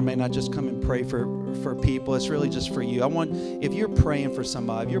I may or may not just come and pray for people. It's really just for you. If you're praying for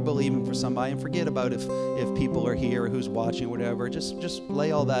somebody, if you're believing for somebody, and forget about if people are here or who's watching or whatever, just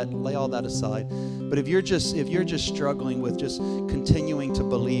lay all that aside. But if you're just struggling with just continuing to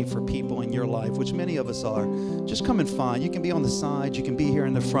believe for people in your life, which many of us are, just come and find. You can be on the side, you can be here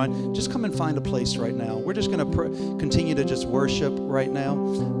in the front. Just come and find a place right now. We're just going to continue to just worship right now.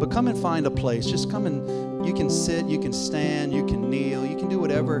 But come and find a place. Just come and you can sit, you can stand, you can kneel, you can do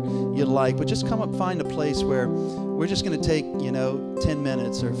whatever you like, but just come up, find a place where we're just going to take, 10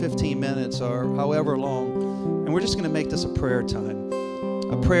 minutes or 15 minutes or however long, and we're just going to make this a prayer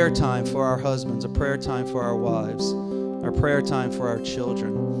time for our husbands, a prayer time for our wives, a prayer time for our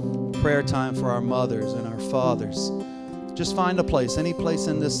children, a prayer time for our mothers and our fathers. Just find a place, any place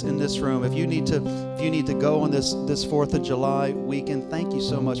in this room. If you need to go on this 4th of July weekend, thank you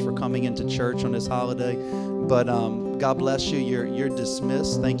so much for coming into church on this holiday. But God bless you. You're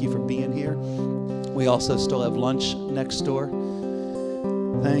dismissed. Thank you for being here. We also still have lunch next door.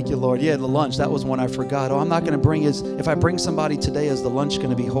 Thank you, Lord. Yeah, the lunch. That was one I forgot. I'm not going to bring if I bring somebody today, is the lunch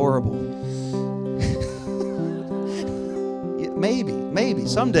going to be horrible? Maybe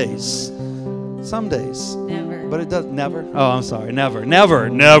some days. Never. But it does never. Oh, I'm sorry. Never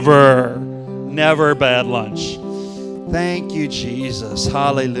bad lunch. Thank you, Jesus.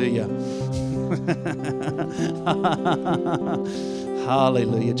 Hallelujah.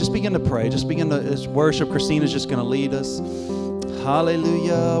 Hallelujah. Just begin to pray. Just begin to worship. Christina's just going to lead us.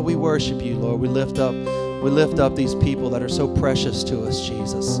 Hallelujah. We worship you, Lord. We lift up these people that are so precious to us,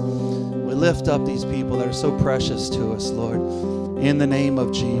 Jesus. We lift up these people that are so precious to us, Lord. In the name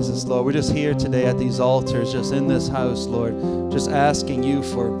of Jesus, Lord. We're just here today at these altars, just in this house, Lord, just asking you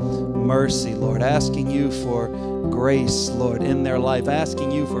for mercy, Lord, asking you for grace, Lord, in their life,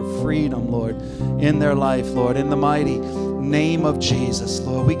 asking you for freedom, Lord, in their life, Lord, in the mighty name of Jesus,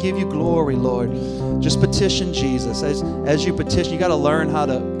 Lord. We give you glory, Lord. Just petition Jesus. As you petition, you got to learn how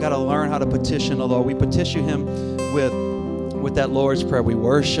to petition the Lord. We petition him with that Lord's Prayer. We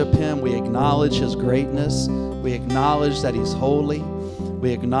worship him. We acknowledge his greatness. We acknowledge that he's holy.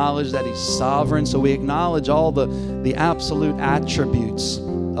 We acknowledge that he's sovereign. So we acknowledge all the absolute attributes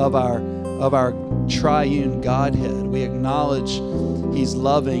of our triune Godhead. We acknowledge he's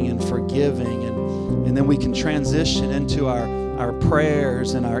loving and forgiving, and then we can transition into our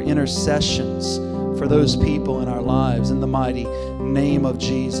prayers and our intercessions for those people in our lives in the mighty name of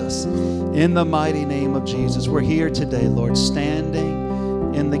Jesus. In the mighty name of Jesus, we're here today, Lord,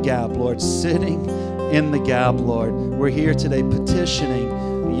 standing in the gap, Lord, sitting in the gap, Lord. We're here today petitioning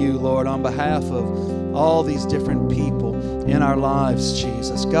you, Lord, on behalf of all these different people in our lives,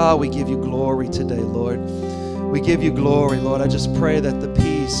 Jesus. God, we give you glory today, Lord. We give you glory, Lord. I just pray that the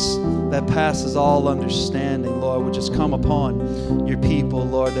peace that passes all understanding, Lord, would just come upon your people,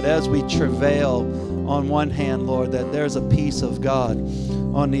 Lord, that as we travail on one hand, Lord, that there's a peace of God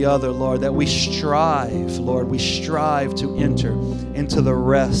on the other, Lord, that we strive, Lord, we strive to enter into the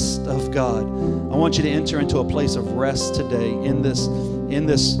rest of God. I want you to enter into a place of rest today in this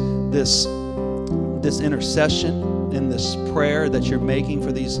intercession, in this prayer that you're making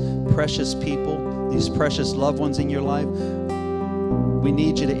for these precious people, these precious loved ones in your life. We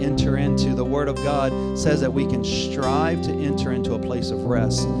need you to enter into, the Word of God says that we can strive to enter into a place of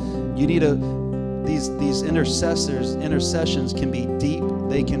rest. You need these intercessions can be deep,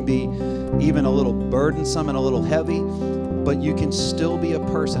 they can be even a little burdensome and a little heavy, but you can still be a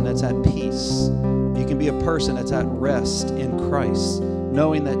person that's at peace. You can be a person that's at rest in Christ,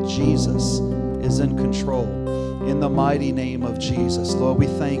 knowing that Jesus is in control. In the mighty name of Jesus, Lord, we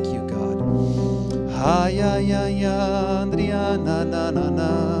thank you, God.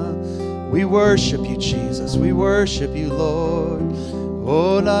 We worship you, Jesus. We worship you, Lord.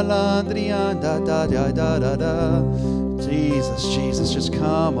 Jesus, Jesus, just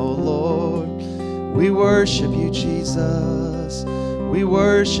come, oh Lord. We worship you, Jesus. We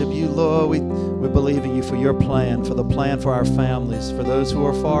worship you, Lord. We believe in you for your plan, for the plan for our families, for those who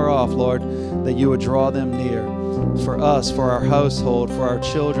are far off, Lord, that you would draw them near. For us, for our household, for our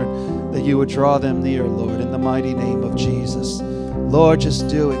children, that you would draw them near, Lord, in the mighty name of Jesus. Lord, just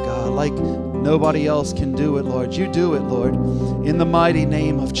do it, God, like nobody else can do it, Lord. You do it, Lord, in the mighty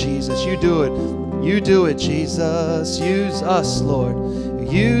name of Jesus. You do it. You do it, Jesus. Use us, Lord.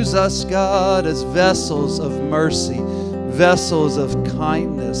 Use us, God, as vessels of mercy, vessels of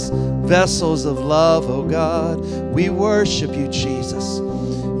kindness, vessels of love, oh God. We worship you, Jesus.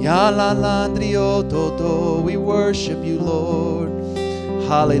 We worship you, Lord.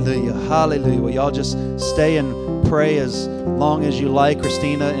 Hallelujah. Hallelujah. Well, y'all just stay and pray as long as you like.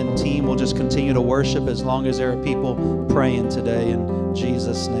 Christina and team will just continue to worship as long as there are people praying today. In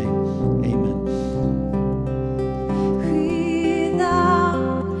Jesus' name, amen.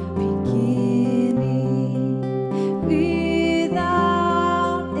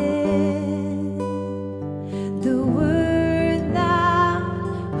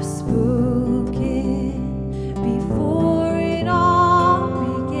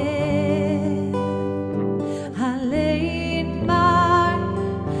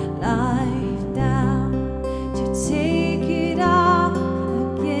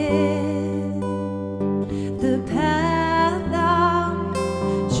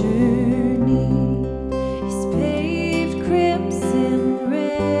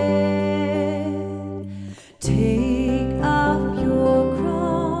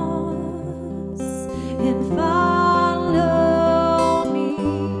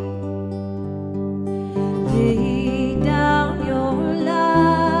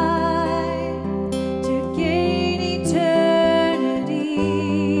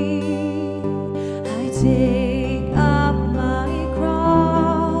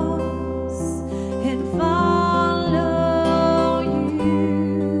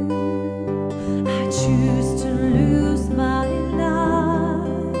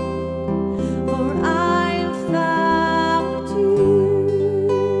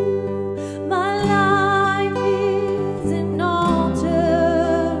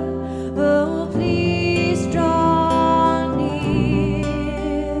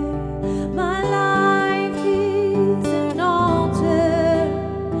 My life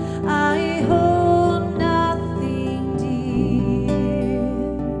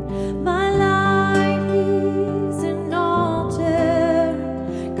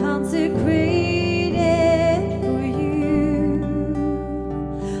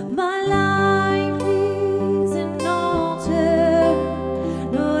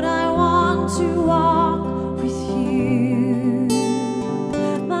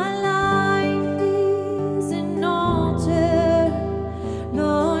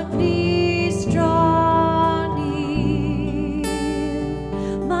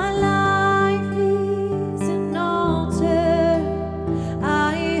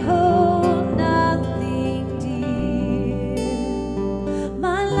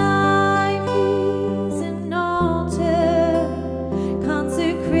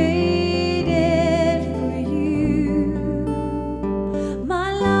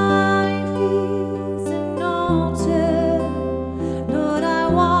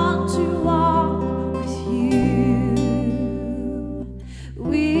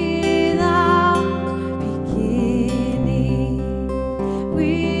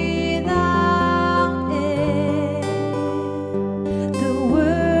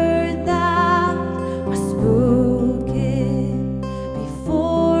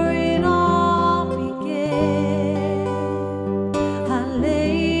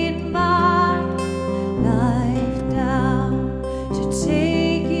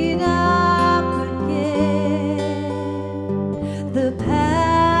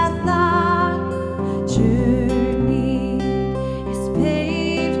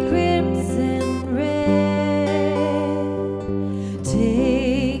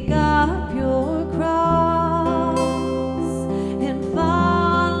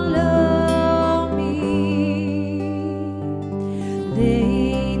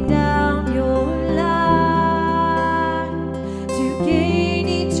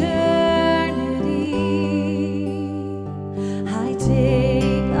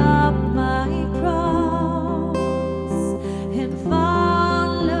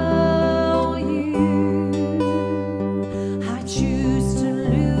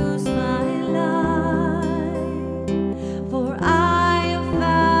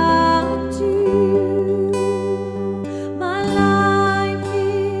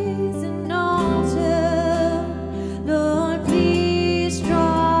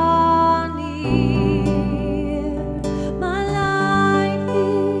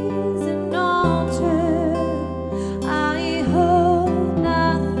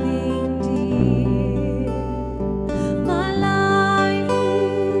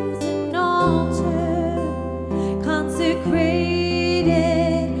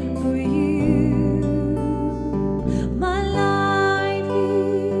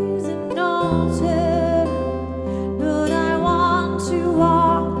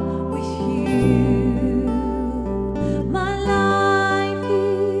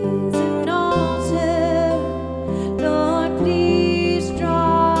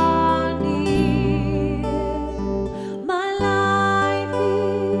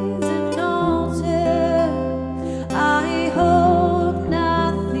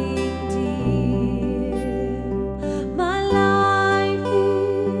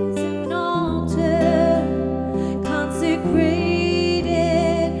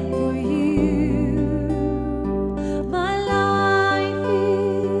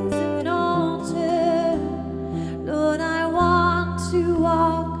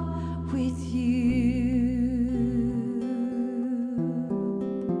with you.